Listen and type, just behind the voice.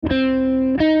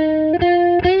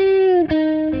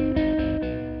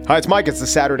Hi, it's Mike. It's the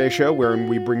Saturday Show where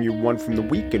we bring you one from the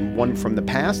week and one from the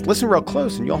past. Listen real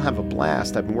close and you'll have a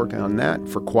blast. I've been working on that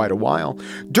for quite a while.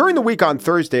 During the week on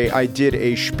Thursday, I did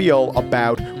a spiel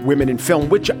about women in film,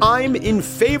 which I'm in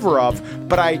favor of,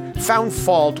 but I found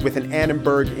fault with an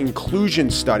Annenberg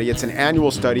inclusion study. It's an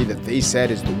annual study that they said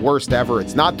is the worst ever.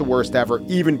 It's not the worst ever,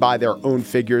 even by their own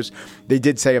figures. They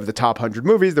did say of the top 100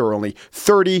 movies, there were only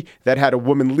 30 that had a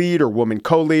woman lead or woman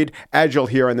co-lead. As you'll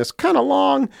hear in this kind of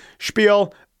long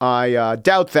spiel, I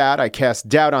doubt that. I cast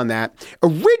doubt on that.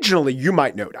 Originally, you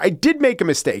might note, I did make a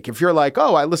mistake. If you're like,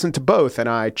 oh, I listened to both and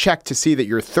I checked to see that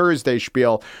your Thursday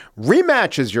spiel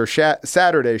rematches your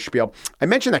Saturday spiel, I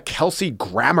mentioned that Kelsey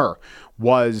Grammer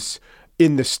was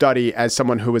in the study as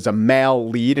someone who was a male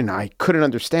lead, and I couldn't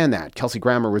understand that. Kelsey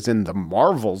Grammer was in The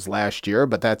Marvels last year,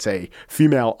 but that's a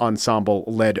female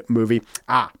ensemble-led movie.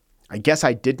 I guess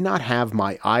I did not have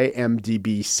my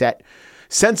IMDb set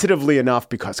sensitively enough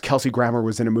because Kelsey Grammer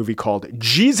was in a movie called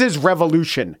Jesus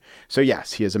Revolution. So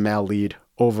yes, he is a male lead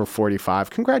over 45.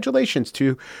 Congratulations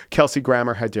to Kelsey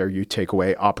Grammer. How dare you take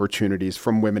away opportunities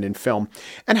from women in film?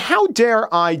 And how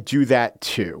dare I do that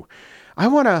too? I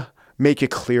want to make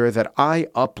it clear that I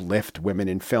uplift women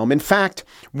in film. In fact,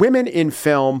 women in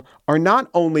film are not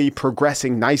only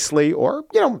progressing nicely or,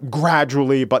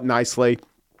 gradually but nicely,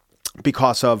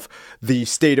 because of the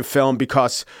state of film,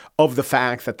 because of the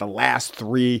fact that the last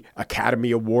 3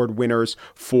 Academy Award winners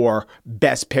for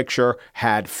Best Picture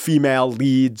had female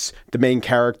leads, the main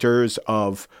characters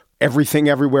of Everything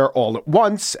Everywhere All at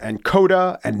Once and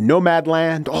Coda and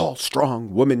Nomadland, all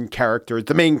strong woman characters.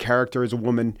 The main character is a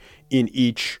woman in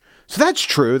each. So that's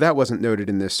true. That wasn't noted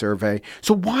in this survey.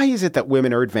 So why is it that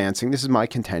women are advancing? This is my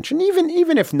contention,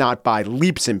 even if not by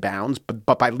leaps and bounds,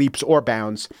 but by leaps or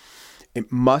bounds. It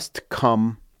must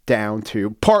come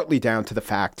partly down to the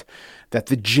fact that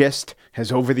the gist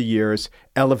has over the years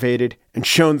elevated and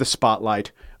shown the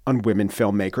spotlight on women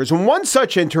filmmakers. And one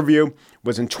such interview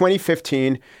was in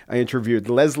 2015. I interviewed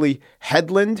Leslie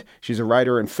Headland. She's a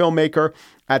writer and filmmaker.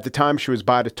 At the time, she was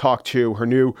by to talk to her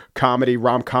new comedy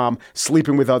rom-com,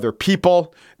 Sleeping with Other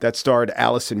People, that starred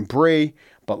Alison Brie.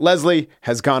 But Leslie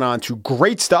has gone on to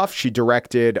great stuff. She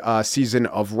directed a season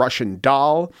of Russian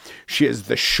Doll. She is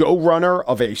the showrunner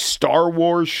of a Star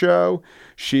Wars show.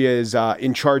 She is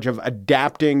in charge of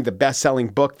adapting the best-selling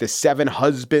book, The 7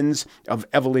 Husbands of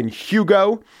Evelyn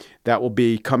Hugo. That will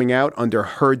be coming out under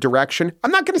her direction.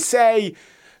 I'm not going to say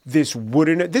this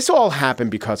all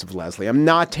happened because of Leslie. I'm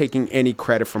not taking any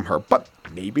credit from her, but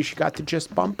maybe she got to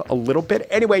just bump a little bit.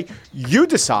 Anyway, you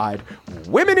decide.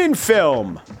 Women in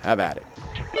film. Have at it.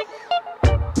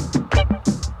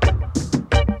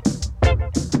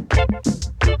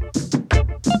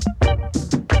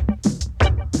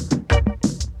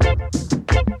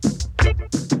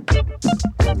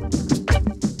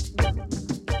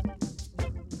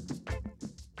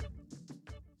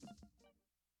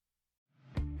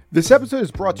 This episode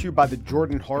is brought to you by the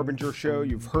Jordan Harbinger Show.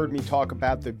 You've heard me talk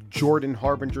about the Jordan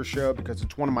Harbinger Show because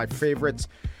it's one of my favorites.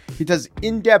 He does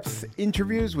in-depth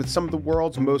interviews with some of the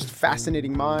world's most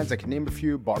fascinating minds. I can name a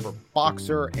few: Barbara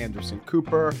Boxer, Anderson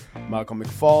Cooper, Michael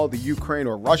McFaul, the Ukraine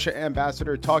or Russia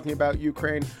ambassador talking about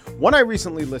Ukraine. One I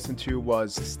recently listened to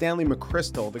was Stanley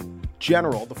McChrystal,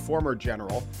 the former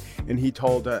general, and he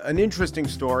told an interesting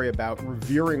story about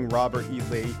revering Robert E.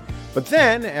 Lee. But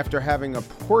then, after having a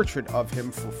portrait of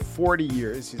him for 40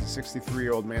 years, he's a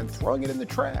 63-year-old man, throwing it in the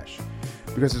trash.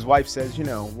 Because his wife says,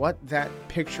 what that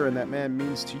picture and that man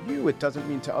means to you, it doesn't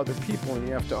mean to other people, and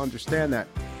you have to understand that.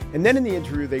 And then in the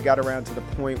interview, they got around to the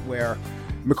point where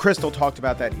McChrystal talked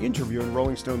about that interview in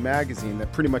Rolling Stone magazine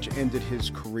that pretty much ended his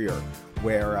career,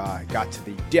 where it got to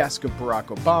the desk of Barack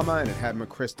Obama, and it had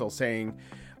McChrystal saying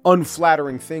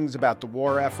unflattering things about the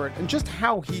war effort, and just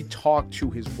how he talked to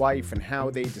his wife and how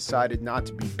they decided not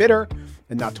to be bitter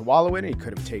and not to wallow in it. He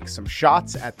could have taken some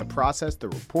shots at the process, the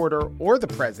reporter, or the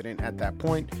president at that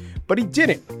point, but he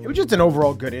didn't. It was just an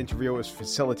overall good interview. It was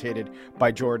facilitated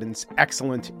by Jordan's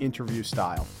excellent interview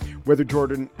style. Whether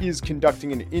Jordan is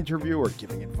conducting an interview or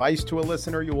giving advice to a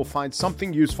listener, you will find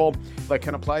something useful that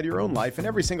can apply to your own life in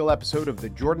every single episode of The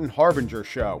Jordan Harbinger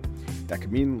Show. That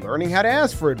could mean learning how to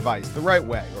ask for advice the right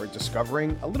way, or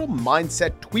discovering a little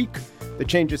mindset tweak that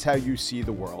changes how you see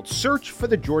the world. Search for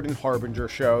The Jordan Harbinger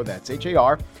Show. That's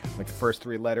H-A-R, like the first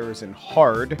 3 letters, and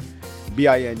hard,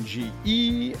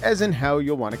 B-I-N-G-E, as in how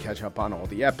you'll want to catch up on all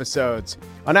the episodes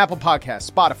on Apple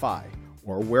Podcasts, Spotify,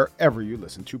 or wherever you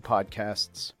listen to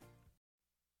podcasts.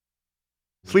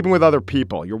 Sleeping with other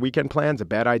people. Your weekend plans? A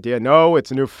bad idea? No, it's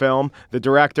a new film. The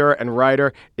director and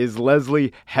writer is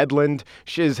Leslie Headland.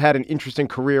 She has had an interesting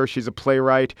career. She's a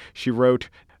playwright. She wrote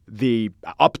the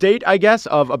update, I guess,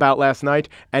 of About Last Night.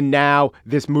 And now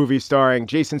this movie starring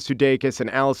Jason Sudeikis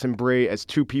and Alison Brie as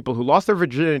two people who lost their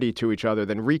virginity to each other,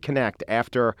 then reconnect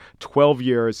after 12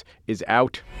 years is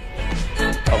out.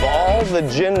 Of all the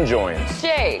gin joints.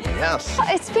 Jake. Yes.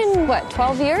 It's been,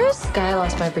 12 years? The guy I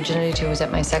lost my virginity to was at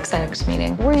my sex addicts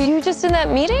meeting. Were you just in that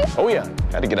meeting? Oh, yeah.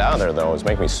 Had to get out of there, though. It was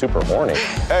making me super horny.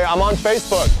 Hey, I'm on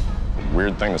Facebook.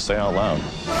 Weird thing to say out loud.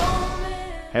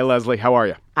 Hey, Leslie, how are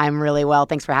you? I'm really well.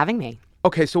 Thanks for having me.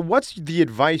 Okay, so what's the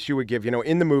advice you would give? You know,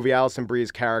 in the movie, Alison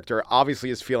Brie's character obviously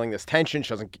is feeling this tension. She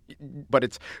doesn't, but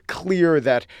it's clear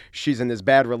that she's in this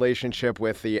bad relationship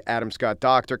with the Adam Scott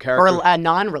doctor character. Or a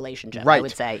non-relationship, right. I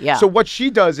would say. Yeah. So what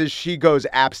she does is she goes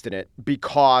abstinent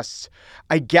because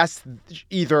I guess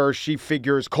either she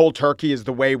figures cold turkey is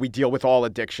the way we deal with all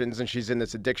addictions and she's in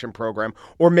this addiction program,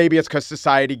 or maybe it's because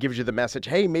society gives you the message,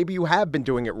 hey, maybe you have been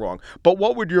doing it wrong. But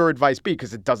what would your advice be?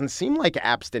 Because it doesn't seem like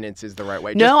abstinence is the right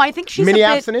way. No, I think she's mini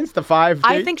abstinence, the 5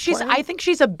 I think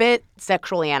she's a bit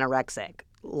sexually anorexic.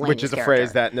 Which is a character.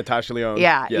 phrase that Natasha Lyonne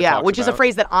which is a about.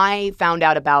 phrase that I found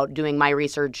out about doing my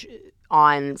research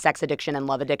on sex addiction and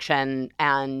love addiction,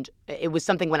 and it was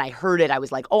something when I heard it I was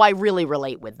like, oh, I really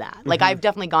relate with that. Like I've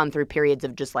definitely gone through periods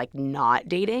of just like not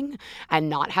dating and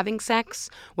not having sex,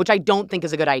 which I don't think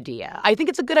is a good idea. I think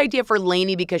it's a good idea for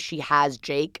Lainey because she has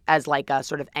Jake as like a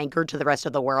sort of anchor to the rest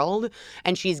of the world,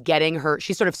 and she's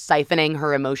sort of siphoning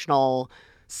her emotional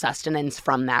sustenance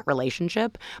from that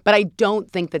relationship. But I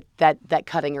don't think that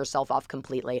cutting yourself off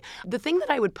completely. The thing that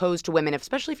I would pose to women,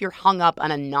 especially if you're hung up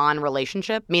on a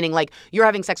non-relationship, meaning like you're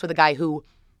having sex with a guy who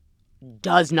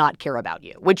does not care about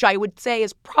you, which I would say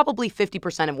is probably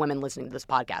 50% of women listening to this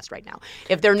podcast right now.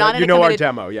 If they're not in a committed, our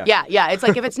demo, yeah. Yeah. It's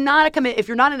like if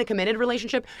you're not in a committed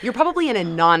relationship, you're probably in a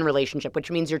non-relationship, which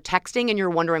means you're texting and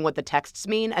you're wondering what the texts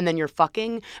mean, and then you're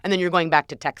fucking, and then you're going back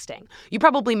to texting. You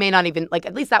probably may not even, like,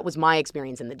 at least that was my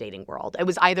experience in the dating world. I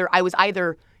was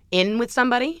either in with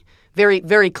somebody very,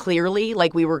 very clearly,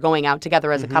 like we were going out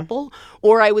together as a couple,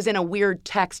 or I was in a weird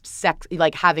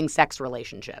having sex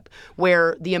relationship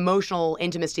where the emotional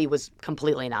intimacy was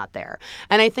completely not there.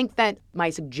 And I think that my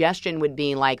suggestion would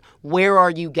be like, where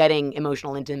are you getting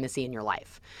emotional intimacy in your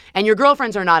life? And your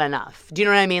girlfriends are not enough. Do you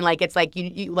know what I mean? Like, it's like,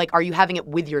 you like, are you having it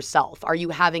with yourself? Are you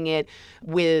having it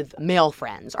with male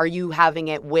friends? Are you having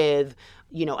it with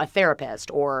a therapist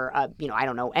or, I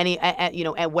don't know, any,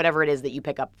 whatever it is that you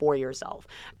pick up for yourself.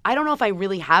 I don't know if I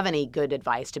really have any good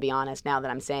advice, to be honest, now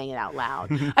that I'm saying it out loud.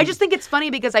 I just think it's funny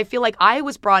because I feel like I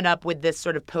was brought up with this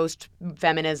sort of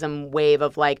post-feminism wave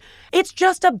of like, it's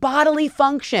just a bodily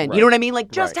function. Right. You know what I mean?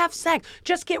 Like, just have sex.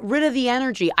 Just get rid of the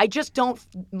energy. I just don't,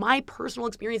 my personal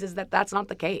experience is that that's not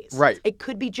the case. Right. It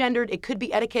could be gendered. It could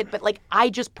be etiquette. But like, I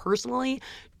just personally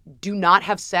do not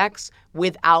have sex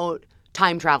without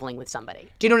time traveling with somebody.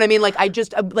 Do you know what I mean? Like, I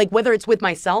just, like, whether it's with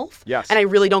myself, yes, and I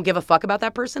really don't give a fuck about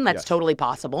that person, that's yes, totally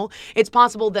possible. It's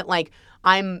possible that, like,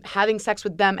 I'm having sex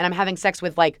with them and I'm having sex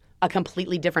with, like, a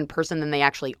completely different person than they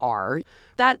actually are.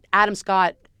 That Adam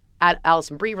Scott,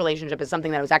 Alison Brie relationship is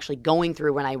something that I was actually going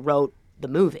through when I wrote the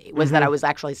movie, was that I was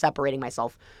actually separating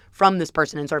myself from this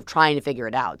person and sort of trying to figure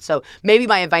it out. So maybe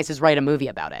my advice is write a movie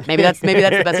about it. Maybe that's the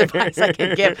best advice I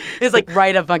can give, is like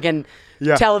write a fucking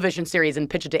television series and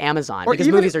pitch it to Amazon, because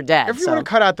movies are dead. If you want to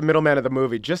cut out the middleman of the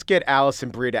movie, just get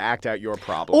Alison Brie to act out your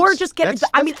problems. Or just get, that's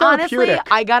honestly,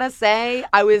 I gotta say,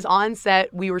 I was on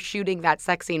set, we were shooting that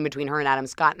sex scene between her and Adam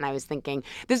Scott, and I was thinking,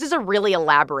 this is a really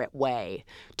elaborate way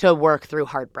to work through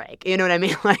heartbreak. You know what I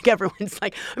mean? Like, everyone's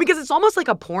like, because it's almost like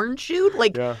a porn shoot.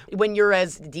 Like, when you're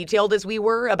as detailed as we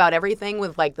were about everything,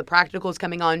 with like the practicals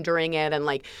coming on during it, and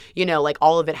like, like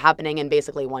all of it happening in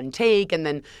basically one take, and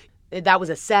then that was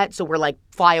a set, so we're like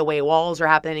flyaway walls are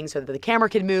happening so that the camera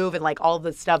can move and like all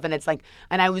this stuff, and it's like,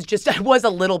 and I was a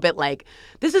little bit like,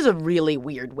 this is a really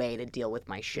weird way to deal with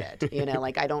my shit,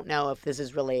 like I don't know if this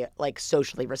is really like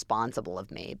socially responsible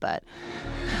of me, but.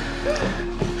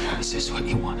 Is this what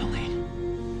you want,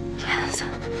 Elaine? Yes.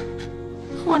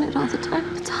 I want it all the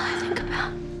time. It's all I think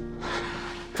about.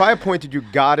 If I appointed you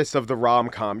goddess of the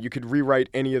rom-com, you could rewrite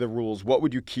any of the rules. What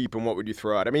would you keep and what would you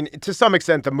throw out? I mean, to some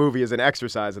extent, the movie is an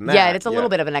exercise in that. Yeah, it's a little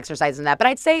bit of an exercise in that. But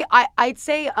I'd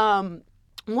say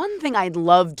one thing I'd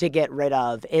love to get rid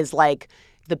of is like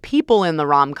the people in the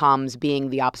rom-coms being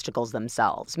the obstacles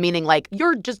themselves, meaning like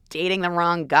you're just dating the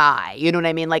wrong guy. You know what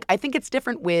I mean? Like I think it's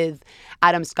different with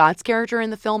Adam Scott's character in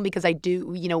the film because I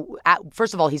do,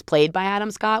 first of all, he's played by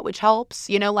Adam Scott, which helps,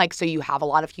 like so you have a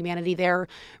lot of humanity there,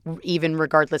 even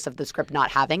regardless of the script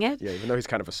not having it. Yeah, even though he's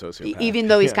kind of a sociopath. Even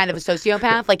though he's kind of a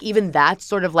sociopath, like even that's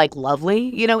sort of like lovely,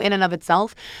 in and of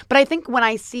itself. But I think when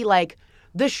I see like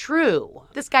the shrew,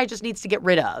 this guy just needs to get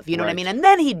rid of, you know what I mean? And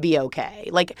then he'd be okay.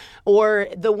 Like, or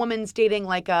the woman's dating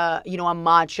like a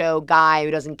macho guy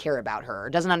who doesn't care about her,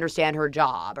 doesn't understand her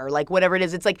job, or like whatever it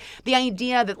is. It's like the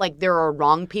idea that like there are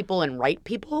wrong people and right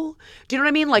people. Do you know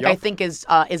what I mean? Like I think is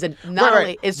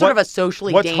sort of a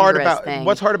socially dangerous thing.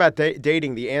 What's hard about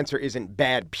dating? The answer isn't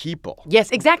bad people.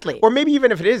 Yes, exactly. Or maybe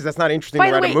even if it is, that's not interesting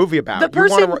to write a movie about.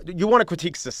 You want to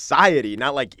critique society,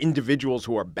 not like individuals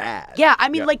who are bad. Yeah, I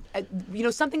mean, like,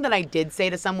 something that I did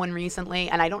say to someone recently,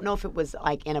 and I don't know if it was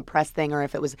like in a press thing or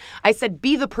if it was, I said,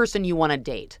 be the person you want to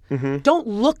date. Mm-hmm. Don't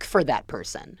look for that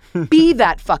person. Be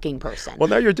that fucking person. Well,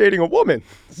 now you're dating a woman.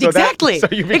 So exactly.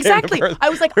 Exactly.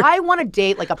 I was like, I want to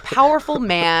date like a powerful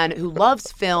man who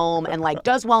loves film and like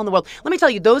does well in the world. Let me tell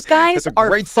you, those guys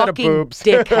are fucking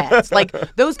dickheads. Like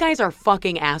those guys are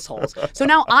fucking assholes. So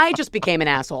now I just became an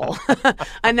asshole.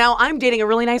 And now I'm dating a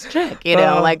really nice chick,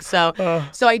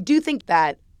 so I do think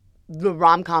that the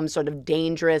rom-coms sort of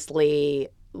dangerously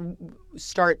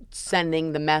start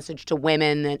sending the message to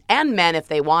women and men if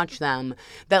they watch them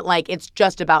that like it's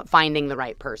just about finding the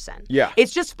right person. Yeah.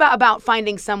 It's just about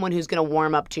finding someone who's going to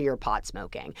warm up to your pot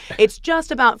smoking. It's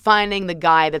just about finding the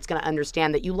guy that's going to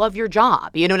understand that you love your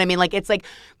job. You know what I mean? Like it's like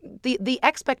the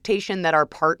expectation that our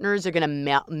partners are going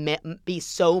to be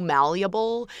so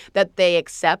malleable that they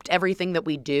accept everything that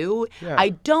we do. Yeah. I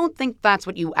don't think that's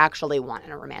what you actually want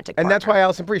in a romantic partner. And that's why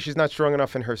Alison Brie, she's not strong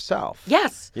enough in herself.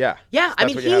 Yes. Yeah. Yeah. I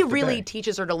mean, he really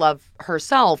teaches her to love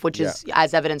herself, which is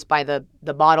as evidenced by the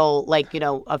bottle,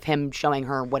 of him showing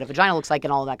her what a vagina looks like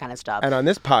and all of that kind of stuff. And on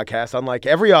this podcast, unlike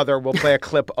every other, we'll play a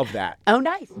clip of that. Oh,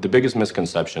 nice. The biggest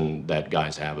misconception that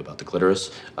guys have about the clitoris,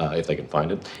 if they can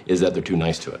find it, is that they're too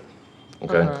nice to it.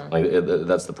 Okay?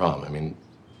 That's the problem. I mean,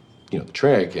 the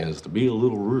trick is to be a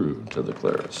little rude to the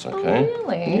clitoris, okay? Oh,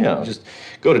 really? Yeah, just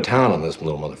go to town on this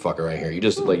little motherfucker right here. You're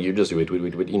just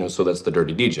so that's the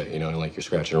dirty DJ, like you're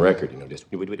scratching a record, just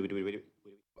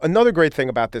Another great thing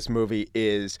about this movie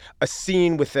is a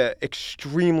scene with an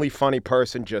extremely funny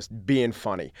person just being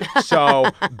funny.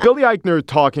 So Billy Eichner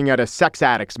talking at a sex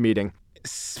addicts meeting.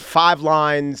 5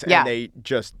 lines, and they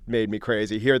just made me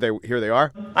crazy. Here they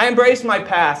are. I embrace my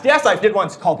past. Yes, I did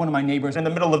once call one of my neighbors in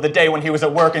the middle of the day when he was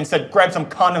at work and said, grab some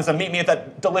condoms and meet me at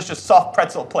that delicious soft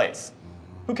pretzel place.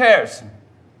 Who cares?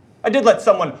 I did let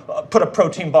someone put a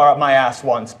protein bar up my ass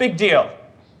once. Big deal.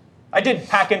 I did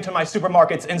hack into my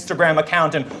supermarket's Instagram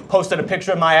account and posted a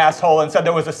picture of my asshole and said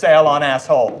there was a sale on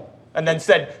asshole. And then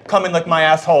said, come and lick my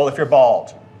asshole if you're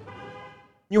bald.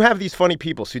 You have these funny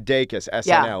people, Sudeikis,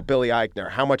 SNL, Billy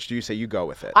Eichner. How much do you say you go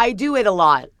with it? I do it a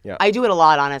lot. Yeah. I do it a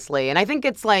lot, honestly. And I think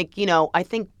it's like, I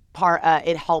think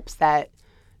it helps that,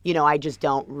 I just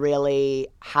don't really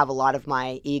have a lot of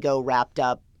my ego wrapped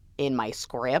up in my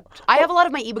script. I have a lot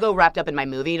of my ego wrapped up in my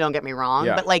movie, don't get me wrong.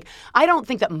 Yeah. But like, I don't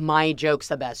think that my joke's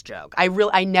the best joke.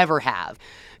 I never have.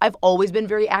 I've always been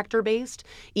very actor-based,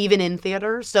 even in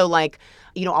theater. So like,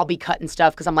 I'll be cutting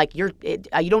stuff because I'm like, you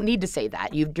don't need to say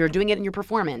that. You're doing it in your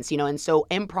performance, And so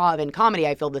improv and comedy,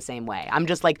 I feel the same way. I'm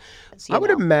just like, I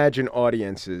would imagine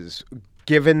audiences,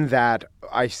 given that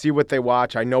I see what they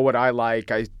watch, I know what I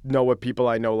like, I know what people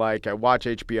I know like, I watch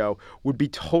HBO, would be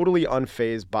totally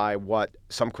unfazed by what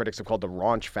some critics have called the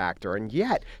raunch factor. And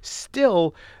yet,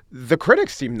 still, the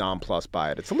critics seem nonplussed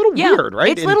by it. It's a little weird,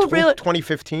 right? It's a little real.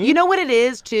 2015. You know what it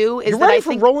is, too? You're writing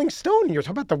for Rolling Stone, and you're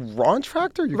talking about the raunch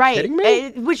factor? You're kidding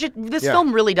me? Which this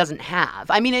film really doesn't have.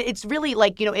 I mean, it's really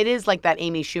like, it is like that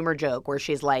Amy Schumer joke where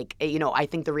she's like, I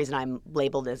think the reason I'm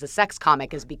labeled as a sex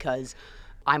comic is because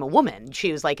I'm a woman.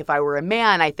 She was like, if I were a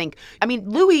man,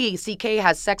 Louis C.K.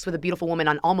 has sex with a beautiful woman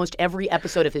on almost every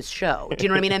episode of his show. Do you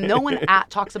know what I mean? And no one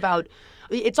talks about,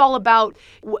 it's all about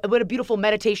what a beautiful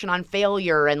meditation on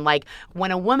failure. And like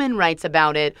when a woman writes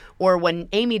about it or when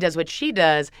Amy does what she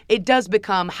does, it does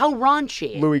become how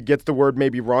raunchy. Louis gets the word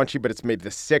maybe raunchy, but it's made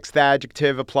the 6th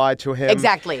adjective applied to him.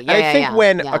 Exactly. And I think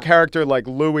when a character like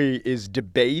Louis is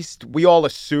debased, we all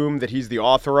assume that he's the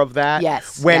author of that.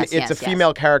 Yes. When it's a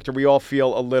female character, we all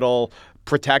feel a little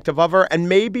protective of her. And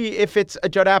maybe if it's a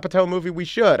Judd Apatow movie, we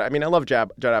should. I mean, I love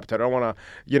Judd Apatow. I don't want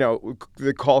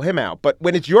to, call him out. But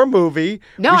when it's your movie,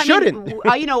 we shouldn't.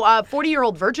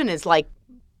 40-Year-Old Virgin is like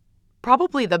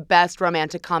probably the best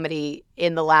romantic comedy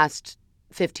in the last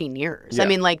 15 years. Yeah. I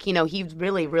mean, like, he's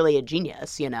really, really a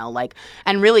genius, like,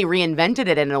 and really reinvented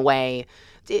it in a way.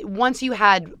 Once you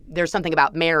had There's Something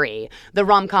About Mary, the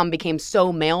rom-com became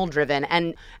so male-driven,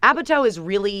 and Apatow is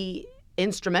really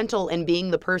instrumental in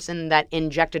being the person that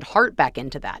injected heart back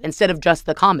into that instead of just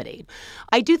the comedy.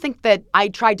 I do think that I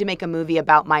tried to make a movie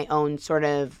about my own sort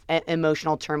of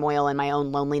emotional turmoil and my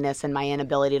own loneliness and my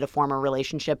inability to form a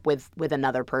relationship with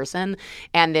another person,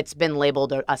 and it's been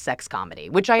labeled a sex comedy,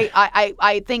 which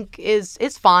I think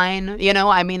is fine.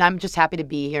 I mean, I'm just happy to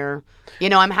be here.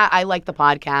 I like the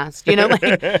podcast.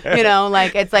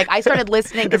 Like it's like I started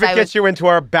listening If because it gets you into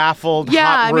our baffled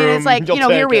yeah, hot room, I mean, it's like, you'll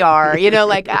here take we it. are.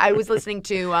 Like I was listening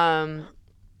to,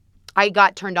 I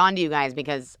got turned on to you guys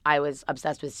because I was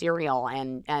obsessed with Serial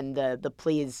and the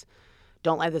please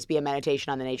don't let this be a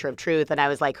meditation on the nature of truth. And I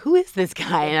was like, who is this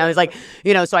guy? And I was like,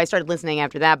 so I started listening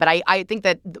after that. But I think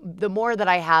that the more that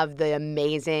I have the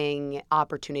amazing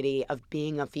opportunity of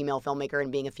being a female filmmaker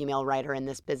and being a female writer in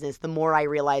this business, the more I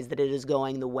realize that it is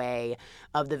going the way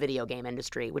of the video game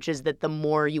industry, which is that the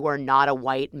more you are not a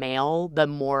white male,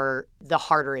 the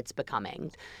harder it's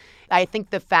becoming. I think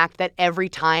the fact that every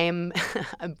time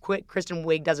Kristen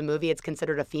Wiig does a movie, it's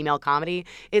considered a female comedy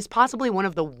is possibly one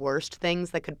of the worst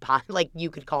things that you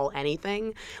could call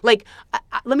anything. Like,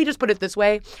 let me just put it this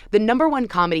way. The number one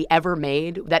comedy ever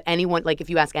made that anyone, like if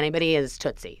you ask anybody, is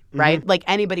Tootsie, right? Mm-hmm. Like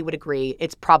anybody would agree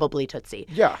it's probably Tootsie.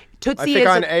 Yeah. Tootsie I think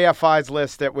on AFI's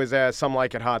list it was Some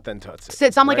Like It Hot Then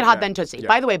Tootsie. Some Like It Hot Then Tootsie. Yeah.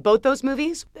 By the way, both those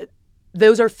movies,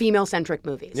 those are female-centric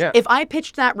movies. Yeah. If I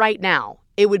pitched that right now,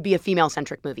 it would be a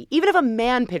female-centric movie. Even if a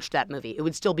man pitched that movie, it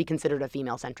would still be considered a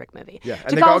female-centric movie. Yeah,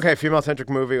 and they go, okay, female-centric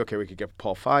movie. Okay, we could get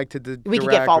Paul Feig to direct. We could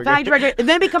get Paul Feig to direct. And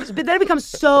then it becomes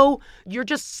so you're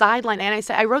just sidelined. And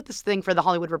I wrote this thing for the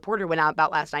Hollywood Reporter when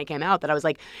About Last Night came out that I was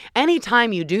like,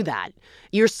 anytime you do that,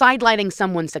 you're sidelining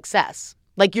someone's success.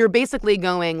 Like, you're basically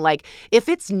going, like, if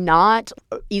it's not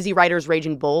Easy Riders,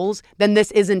 Raging Bulls, then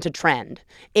this isn't a trend.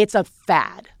 It's a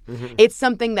fad. Mm-hmm. It's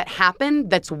something that happened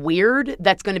that's weird,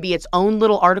 that's going to be its own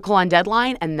little article on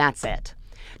Deadline, and that's it.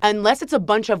 Unless it's a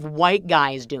bunch of white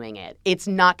guys doing it, it's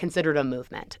not considered a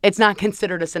movement. It's not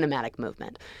considered a cinematic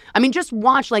movement. I mean, just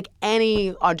watch, like,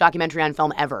 any documentary on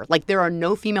film ever. Like, there are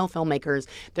no female filmmakers.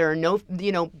 There are no,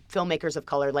 filmmakers of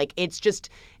color. Like,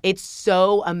 it's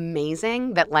so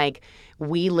amazing that, like,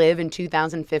 we live in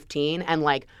 2015 and,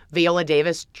 like, Viola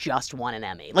Davis just won an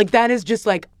Emmy. Like, that is just,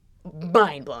 like,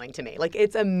 mind-blowing to me. Like,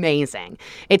 it's amazing.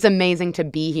 It's amazing to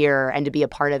be here and to be a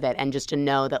part of it and just to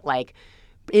know that, like,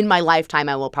 in my lifetime,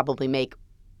 I will probably make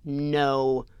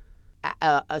no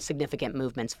significant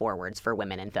movements forwards for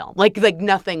women in film. Like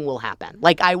nothing will happen.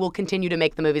 Like, I will continue to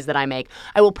make the movies that I make.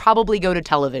 I will probably go to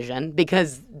television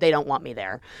because they don't want me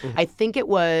there. Mm-hmm. I think it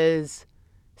was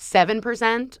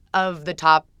 7% of the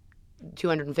top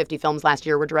 250 films last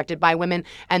year were directed by women,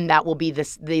 and that will be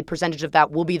the percentage of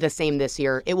that will be the same this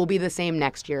year. It will be the same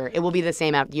next year. It will be the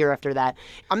same year after that.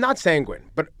 I'm not sanguine,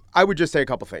 but I would just say a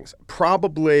couple things.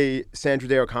 Probably Sandra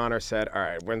Day O'Connor said, all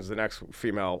right, when's the next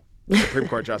female Supreme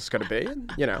Court justice going to be?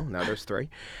 And, now there's 3.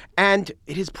 And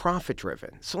it is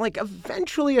profit-driven. So, like,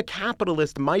 eventually a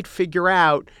capitalist might figure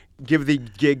out, give the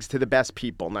gigs to the best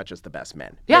people, not just the best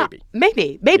men. Yeah,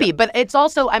 maybe. Yeah. But it's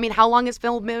also, I mean, how long has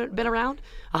film been around?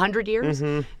 100 years?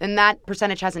 Mm-hmm. And that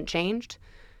percentage hasn't changed.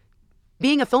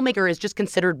 Being a filmmaker is just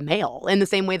considered male in the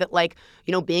same way that, like,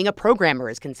 being a programmer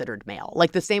is considered male.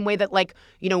 Like, the same way that, like,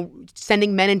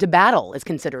 sending men into battle is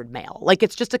considered male. Like,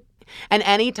 it's just and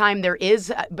anytime there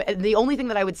is, the only thing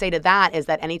that I would say to that is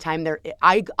that anytime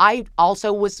I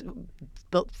also was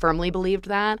firmly believed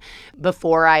that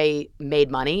before I made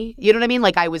money. You know what I mean?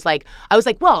 Like, I was like,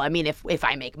 well, I mean, if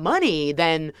I make money,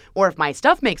 then, or if my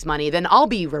stuff makes money, then I'll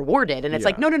be rewarded. And it's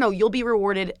like, no, you'll be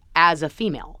rewarded as a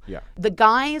female. Yeah. The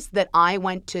guys that I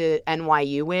went to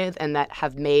NYU with and that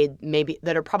have made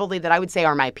that are probably, that I would say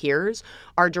are my peers,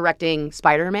 are directing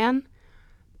Spider-Man,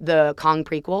 the Kong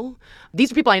prequel.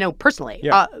 These are people I know personally.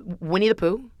 Yeah. Winnie the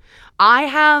Pooh. I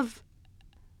have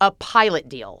a pilot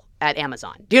deal at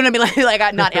Amazon. Do you know what I mean?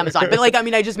 Like not Amazon, but like, I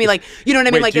mean, I just mean like, you know what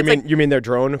I mean? Wait, like, you mean their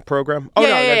drone program? Oh,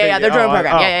 yeah, their drone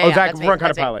program. Yeah. That one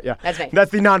kind of pilot, yeah. That's me. That's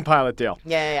the non-pilot deal.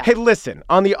 Yeah. Hey, listen,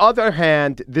 on the other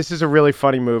hand, this is a really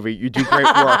funny movie. You do great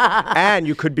work, and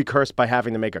you could be cursed by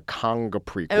having to make a Conga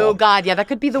prequel. Oh, God, yeah, that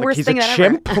could be the worst thing that ever.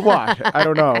 He's a chimp? What? I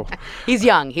don't know. He's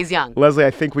young. Leslie,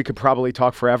 I think we could probably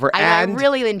talk forever. I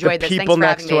really enjoyed this. The people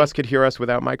next to us could hear us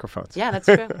without microphones. Yeah, that's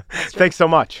true. Thanks so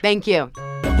much. Thank you.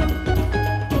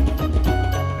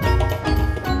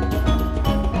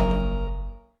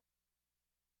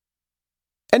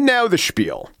 And now the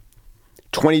spiel.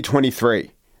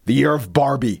 2023. the year of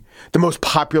Barbie, the most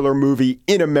popular movie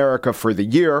in America for the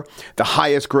year, the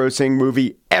highest grossing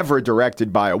movie ever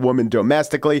directed by a woman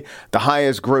domestically, the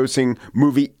highest grossing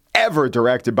movie ever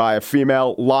directed by a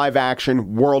female, live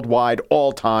action, worldwide,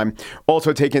 all time.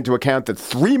 Also take into account that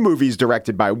 3 movies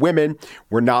directed by women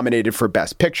were nominated for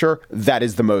Best Picture. That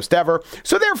is the most ever.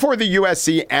 So therefore, the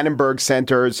USC Annenberg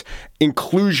Center's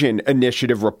Inclusion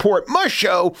Initiative report must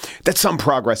show that some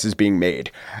progress is being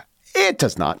made. It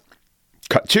does not.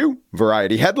 Cut 2,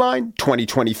 Variety headline,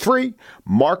 2023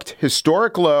 marked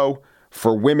historic low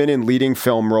for women in leading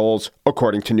film roles,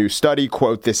 according to new study.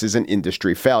 Quote, this is an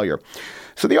industry failure.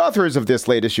 So the authors of this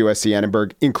latest USC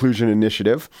Annenberg Inclusion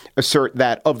Initiative assert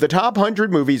that of the top 100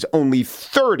 movies, only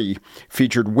 30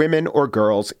 featured women or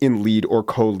girls in lead or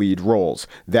co-lead roles.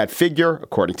 That figure,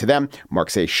 according to them,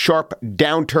 marks a sharp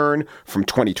downturn from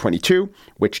 2022,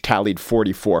 which tallied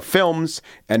 44 films,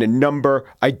 and a number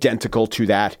identical to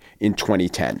that in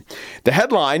 2010. The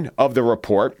headline of the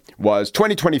report was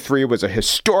 2023 was a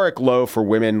historic low for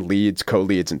women leads,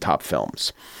 co-leads, and top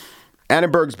films.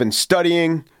 Annenberg's been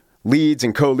studying leads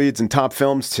and co-leads in top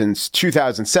films since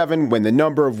 2007, when the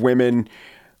number of women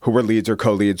who were leads or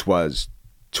co-leads was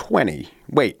 20.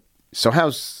 Wait, so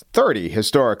how's 30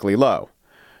 historically low?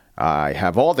 I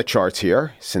have all the charts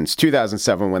here since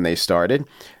 2007 when they started.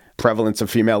 Prevalence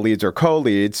of female leads or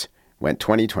co-leads went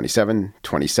 20, 27,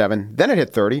 27. Then it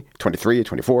hit 30, 23,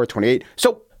 24, 28.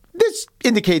 So this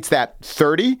indicates that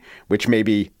 30, which may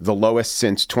be the lowest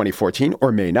since 2014,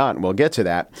 or may not, and we'll get to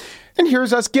that. And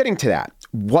here's us getting to that.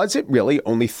 Was it really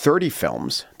only 30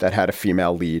 films that had a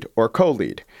female lead or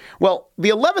co-lead? Well, the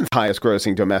 11th highest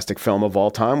grossing domestic film of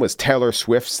all time was Taylor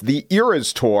Swift's The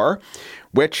Eras Tour,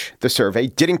 which the survey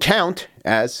didn't count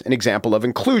as an example of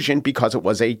inclusion because it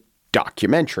was a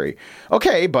documentary.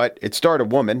 Okay, but it starred a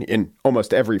woman in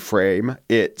almost every frame.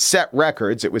 It set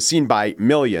records. It was seen by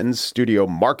millions. Studio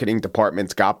marketing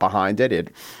departments got behind it.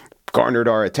 It garnered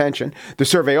our attention. The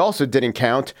survey also didn't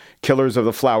count Killers of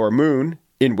the Flower Moon,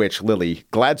 in which Lily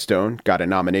Gladstone got a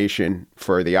nomination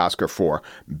for the Oscar for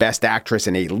Best Actress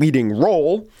in a Leading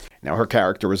Role. Now, her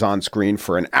character was on screen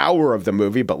for an hour of the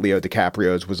movie, but Leo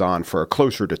DiCaprio's was on for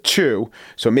closer to 2,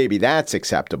 so maybe that's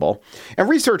acceptable. And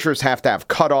researchers have to have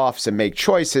cutoffs and make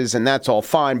choices, and that's all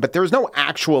fine, but there's no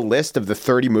actual list of the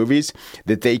 30 movies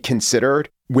that they considered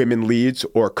women leads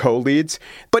or co-leads.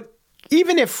 But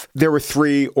even if there were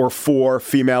 3 or 4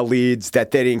 female leads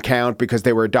that they didn't count because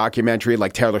they were a documentary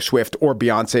like Taylor Swift or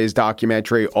Beyonce's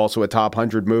documentary, also a top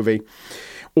 100 movie,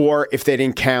 or if they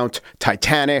didn't count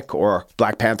Titanic or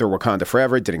Black Panther Wakanda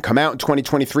Forever, it didn't come out in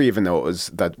 2023, even though it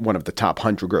was one of the top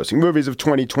 100 grossing movies of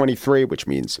 2023, which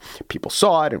means people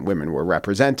saw it and women were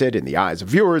represented in the eyes of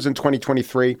viewers in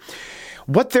 2023.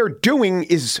 What they're doing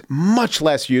is much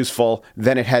less useful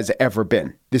than it has ever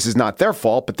been. This is not their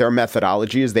fault, but their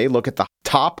methodology is they look at the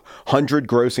top 100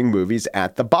 grossing movies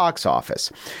at the box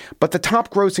office. But the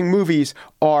top grossing movies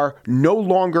are no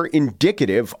longer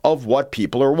indicative of what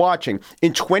people are watching.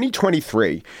 In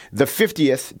 2023, the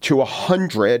 50th to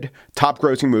 100 top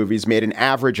grossing movies made an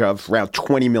average of around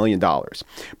 $20 million.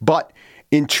 But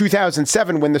in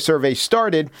 2007, when the survey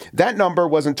started, that number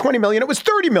wasn't 20 million, it was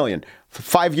 30 million.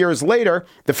 5 years later,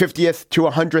 the 50th to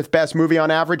 100th best movie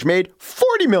on average made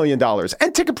 $40 million.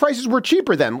 And ticket prices were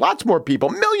cheaper then. Lots more people,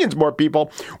 millions more people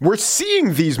were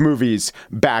seeing these movies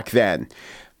back then.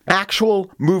 Actual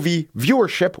movie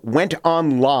viewership went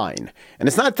online. And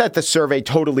it's not that the survey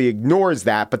totally ignores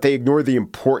that, but they ignore the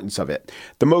importance of it.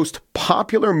 The most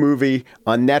popular movie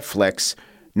on Netflix,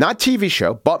 not TV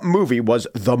show, but movie, was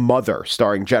The Mother,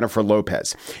 starring Jennifer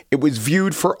Lopez. It was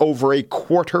viewed for over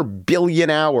 250 million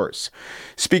hours.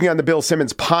 Speaking on the Bill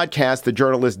Simmons podcast, the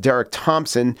journalist Derek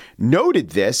Thompson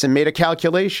noted this and made a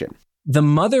calculation. The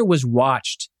Mother was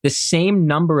watched the same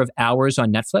number of hours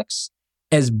on Netflix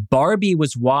as Barbie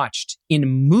was watched in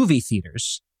movie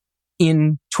theaters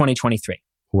in 2023.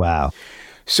 Wow.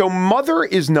 So Mother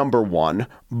is number 1,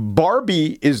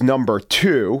 Barbie is number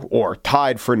 2, or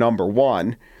tied for number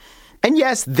 1. And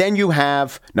yes, then you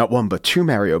have not 1 but 2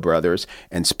 Mario Brothers,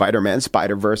 and Spider-Man,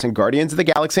 Spider-Verse, and Guardians of the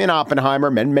Galaxy, and Oppenheimer,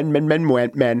 men.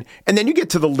 And then you get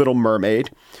to The Little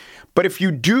Mermaid. But if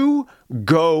you do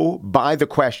go by the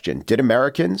question, did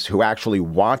Americans who actually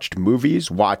watched movies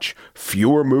watch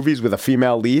fewer movies with a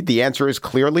female lead? The answer is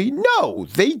clearly no,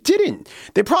 they didn't.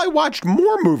 They probably watched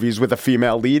more movies with a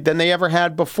female lead than they ever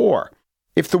had before.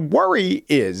 If the worry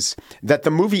is that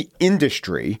the movie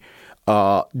industry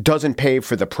doesn't pay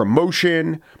for the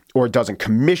promotion or doesn't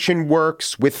commission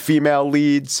works with female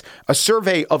leads. A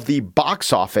survey of the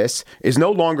box office is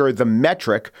no longer the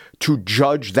metric to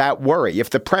judge that worry. If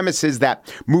the premise is that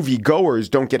moviegoers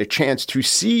don't get a chance to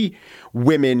see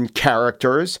women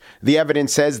characters, the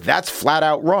evidence says that's flat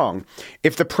out wrong.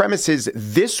 If the premise is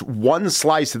this one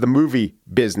slice of the movie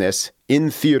business in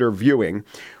theater viewing,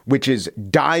 which is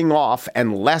dying off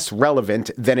and less relevant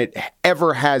than it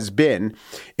ever has been,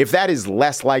 if that is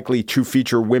less likely to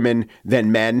feature women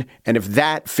than men, and if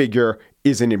that figure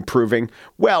isn't improving,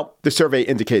 well, the survey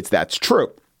indicates that's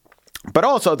true. But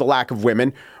also the lack of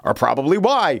women are probably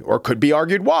why, or could be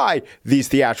argued why, these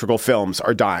theatrical films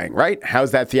are dying, right?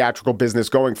 How's that theatrical business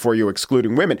going for you,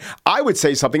 excluding women? I would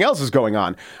say something else is going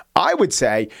on. I would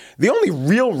say the only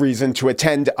real reason to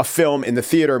attend a film in the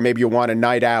theater, maybe you want a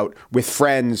night out with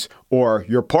friends or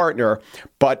your partner,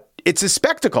 but it's a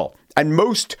spectacle. And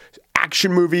most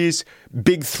action movies,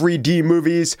 big 3D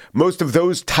movies, most of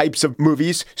those types of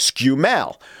movies skew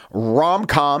male.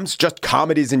 Rom-coms, just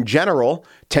comedies in general,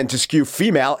 tend to skew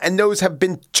female, and those have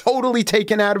been totally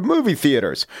taken out of movie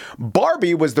theaters.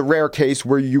 Barbie was the rare case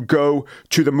where you go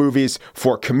to the movies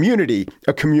for community,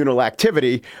 a communal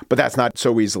activity, but that's not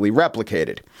so easily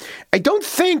replicated. I don't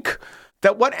think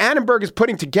that what Annenberg is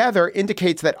putting together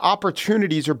indicates that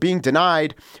opportunities are being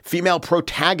denied female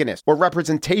protagonists or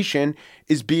representation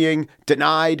is being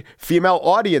denied female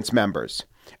audience members.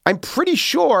 I'm pretty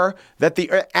sure that the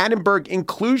Annenberg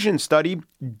inclusion study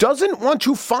doesn't want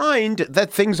to find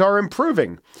that things are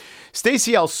improving.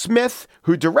 Stacey L. Smith,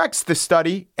 who directs the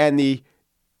study and the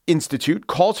Institute,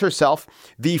 calls herself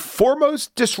the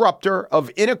foremost disruptor of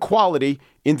inequality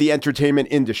in the entertainment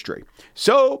industry.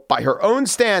 So, by her own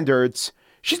standards,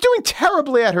 she's doing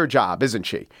terribly at her job, isn't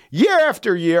she? Year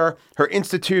after year, her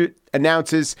institute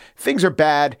announces things are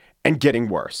bad and getting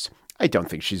worse. I don't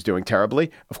think she's doing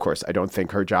terribly. Of course, I don't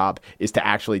think her job is to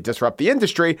actually disrupt the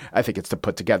industry. I think it's to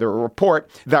put together a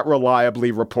report that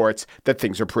reliably reports that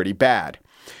things are pretty bad.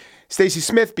 Stacey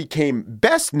Smith became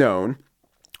best known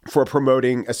for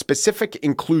promoting a specific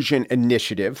inclusion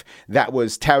initiative that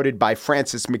was touted by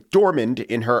Frances McDormand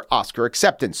in her Oscar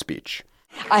acceptance speech.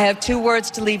 I have two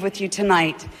words to leave with you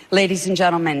tonight, ladies and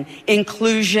gentlemen.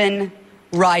 Inclusion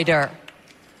rider.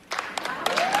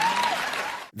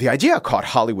 The idea caught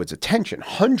Hollywood's attention.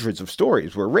 Hundreds of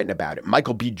stories were written about it.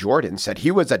 Michael B. Jordan said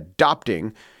he was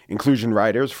adopting inclusion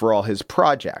riders for all his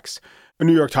projects. A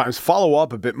New York Times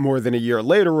follow-up a bit more than a year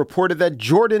later reported that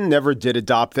Jordan never did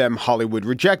adopt them. Hollywood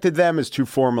rejected them as too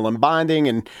formal and binding,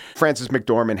 and Frances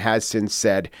McDormand has since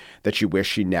said that she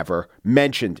wished she never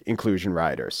mentioned inclusion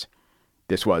riders.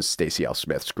 This was Stacey L.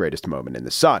 Smith's greatest moment in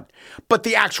the sun. But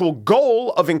the actual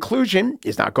goal of inclusion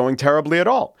is not going terribly at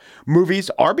all. Movies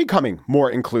are becoming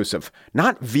more inclusive,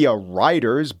 not via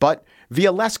writers, but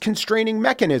via less constraining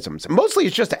mechanisms. Mostly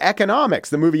it's just economics.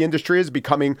 The movie industry is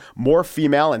becoming more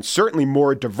female and certainly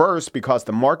more diverse because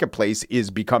the marketplace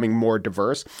is becoming more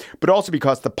diverse, but also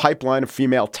because the pipeline of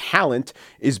female talent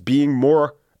is being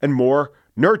more and more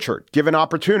nurtured, given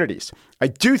opportunities. I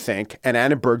do think, and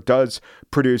Annenberg does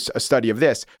produce a study of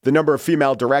this, the number of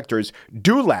female directors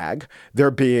do lag.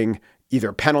 They're being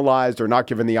either penalized or not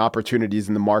given the opportunities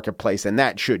in the marketplace, and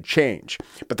that should change.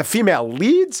 But the female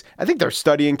leads, I think they're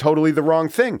studying totally the wrong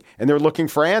thing, and they're looking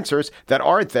for answers that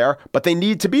aren't there, but they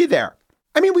need to be there.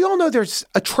 I mean, we all know there's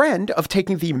a trend of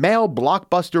taking the male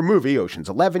blockbuster movie, Ocean's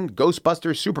 11,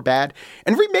 Ghostbusters, Superbad,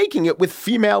 and remaking it with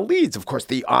female leads. Of course,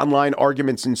 the online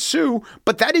arguments ensue,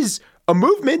 but that is a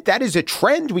movement. That is a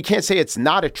trend. We can't say it's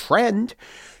not a trend.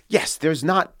 Yes, there's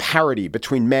not parity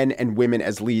between men and women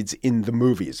as leads in the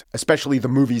movies, especially the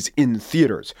movies in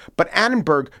theaters. But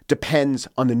Annenberg depends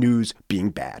on the news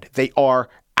being bad. They are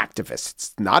activists.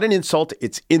 It's not an insult.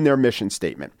 It's in their mission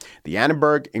statement. The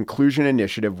Annenberg Inclusion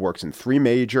Initiative works in three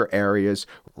major areas: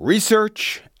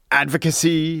 research,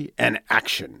 advocacy, and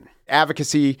action.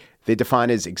 Advocacy, they define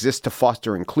as exists to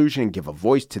foster inclusion and give a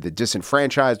voice to the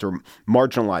disenfranchised or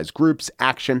marginalized groups.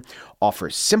 Action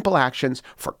offers simple actions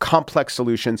for complex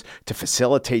solutions to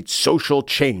facilitate social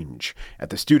change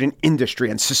at the student, industry,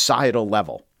 and societal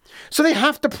level. So they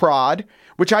have to prod,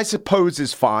 which I suppose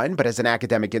is fine, but as an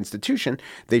academic institution,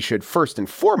 they should first and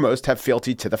foremost have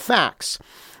fealty to the facts.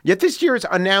 Yet this year's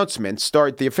announcement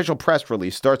the official press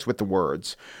release starts with the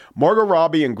words, Margot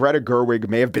Robbie and Greta Gerwig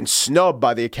may have been snubbed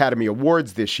by the Academy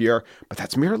Awards this year, but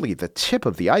that's merely the tip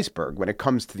of the iceberg when it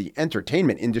comes to the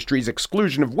entertainment industry's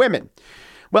exclusion of women.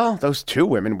 Well, those 2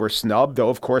 women were snubbed, though,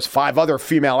 of course, 5 other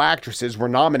female actresses were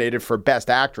nominated for Best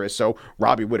Actress, so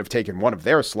Robbie would have taken one of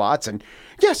their slots. And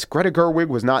yes, Greta Gerwig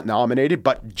was not nominated,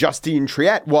 but Justine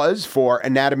Triet was for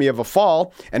Anatomy of a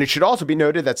Fall. And it should also be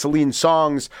noted that Celine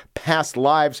Song's Past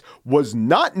Lives was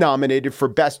not nominated for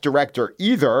Best Director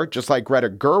either, just like Greta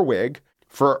Gerwig.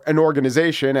 For an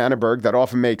organization, Annenberg, that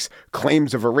often makes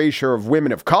claims of erasure of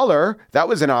women of color, that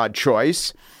was an odd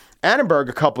choice. Annenberg,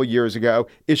 a couple years ago,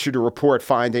 issued a report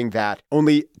finding that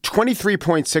only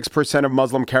 23.6% of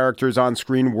Muslim characters on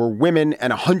screen were women,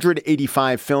 and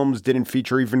 185 films didn't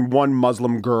feature even one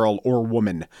Muslim girl or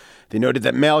woman. They noted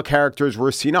that male characters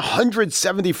were seen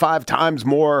 175 times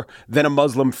more than a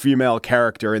Muslim female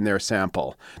character in their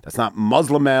sample. That's not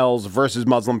Muslim males versus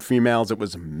Muslim females. It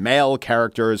was male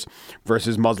characters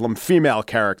versus Muslim female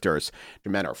characters.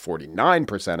 Men are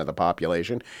 49% of the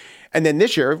population. And then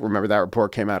this year, remember that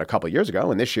report came out a couple years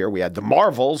ago, and this year we had The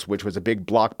Marvels, which was a big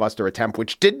blockbuster attempt,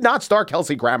 which did not star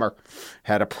Kelsey Grammer,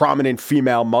 had a prominent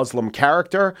female Muslim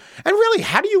character. And really,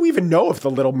 how do you even know if The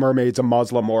Little Mermaid's a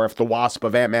Muslim, or if the Wasp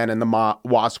of Ant-Man and the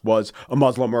Wasp was a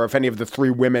Muslim, or if any of the 3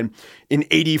 women in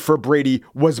 80 for Brady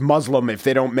was Muslim, if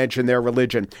they don't mention their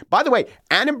religion? By the way,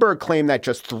 Annenberg claimed that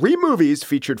just 3 movies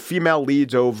featured female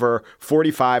leads over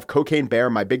 45, Cocaine Bear,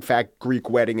 My Big Fat Greek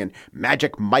Wedding, and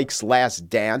Magic Mike's Last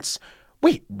Dance.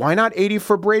 Wait, why not 80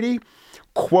 for Brady?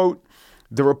 Quote,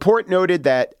 the report noted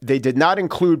that they did not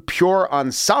include pure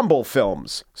ensemble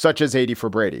films, such as 80 for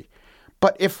Brady.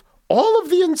 But if all of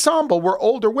the ensemble were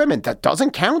older women, that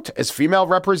doesn't count as female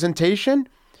representation?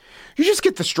 You just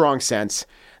get the strong sense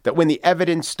that when the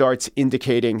evidence starts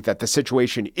indicating that the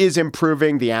situation is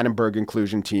improving, the Annenberg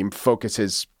inclusion team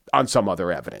focuses on some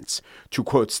other evidence. To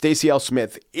quote Stacey L.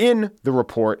 Smith in the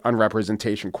report on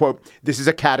representation, quote, this is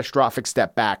a catastrophic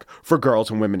step back for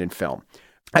girls and women in film.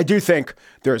 I do think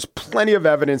there's plenty of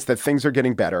evidence that things are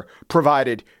getting better,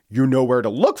 provided you know where to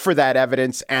look for that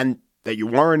evidence and that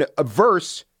you aren't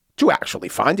averse to actually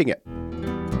finding it.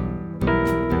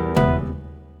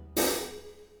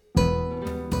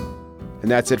 And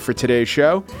that's it for today's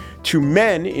show. 2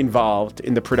 men involved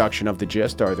in the production of The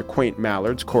Gist are the quaint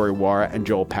Mallards, Corey Wara and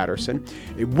Joel Patterson.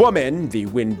 A woman, the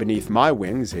wind beneath my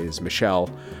wings, is Michelle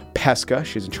Pesca.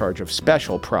 She's in charge of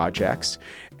special projects.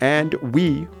 And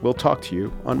we will talk to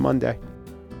you on Monday.